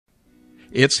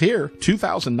It's here,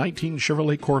 2019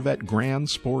 Chevrolet Corvette Grand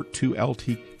Sport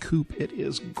 2LT Coupe. It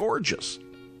is gorgeous.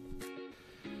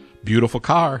 Beautiful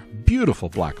car, beautiful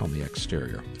black on the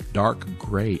exterior, dark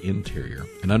gray interior,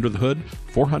 and under the hood,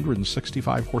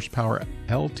 465 horsepower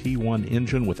LT1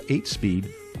 engine with 8-speed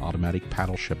automatic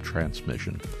paddle shift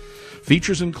transmission.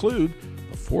 Features include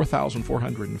the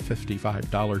 $4,455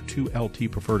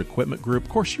 2LT preferred equipment group. Of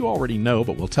course, you already know,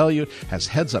 but we'll tell you, has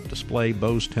heads-up display,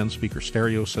 Bose 10-speaker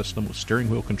stereo system with steering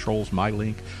wheel controls,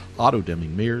 MyLink,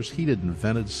 auto-dimming mirrors, heated and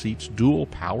vented seats, dual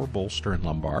power bolster and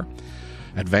lumbar,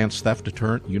 advanced theft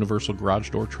deterrent, universal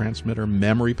garage door transmitter,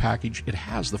 memory package. It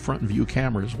has the front view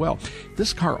camera as well.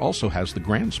 This car also has the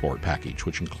Grand Sport package,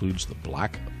 which includes the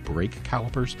black brake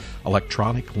calipers,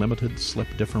 electronic limited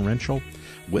slip differential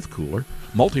with cooler,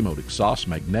 multi-mode exhaust,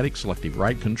 magnetic selective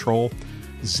ride control,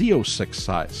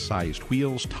 Z06 sized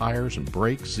wheels, tires, and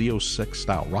brakes, Z06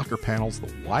 style rocker panels,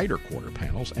 the wider quarter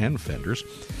panels, and fenders.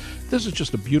 This is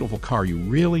just a beautiful car. You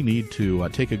really need to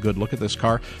take a good look at this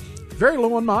car. Very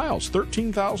low on miles,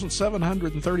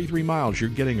 13,733 miles. You're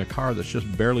getting a car that's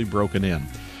just barely broken in.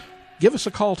 Give us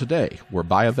a call today. We're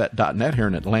Buyavette.net here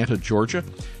in Atlanta, Georgia.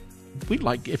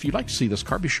 If you'd like to see this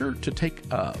car, be sure to take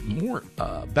a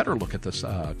better look at this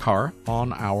car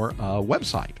on our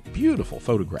website. Beautiful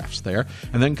photographs there.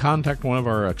 And then contact one of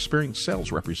our experienced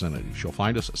sales representatives. You'll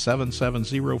find us at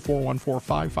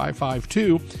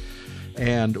 770-414-5552.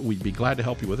 And we'd be glad to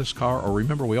help you with this car. Or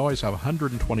remember, we always have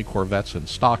 120 Corvettes in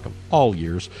stock of all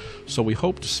years, so we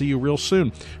hope to see you real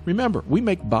soon. Remember, we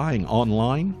make buying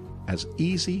online as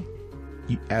easy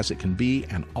as it can be,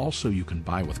 and also you can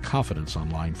buy with confidence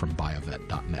online from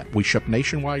Buyavette.net. We ship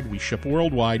nationwide, we ship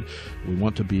worldwide. We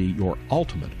want to be your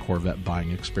ultimate Corvette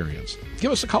buying experience.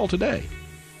 Give us a call today.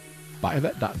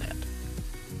 Buyavette.net.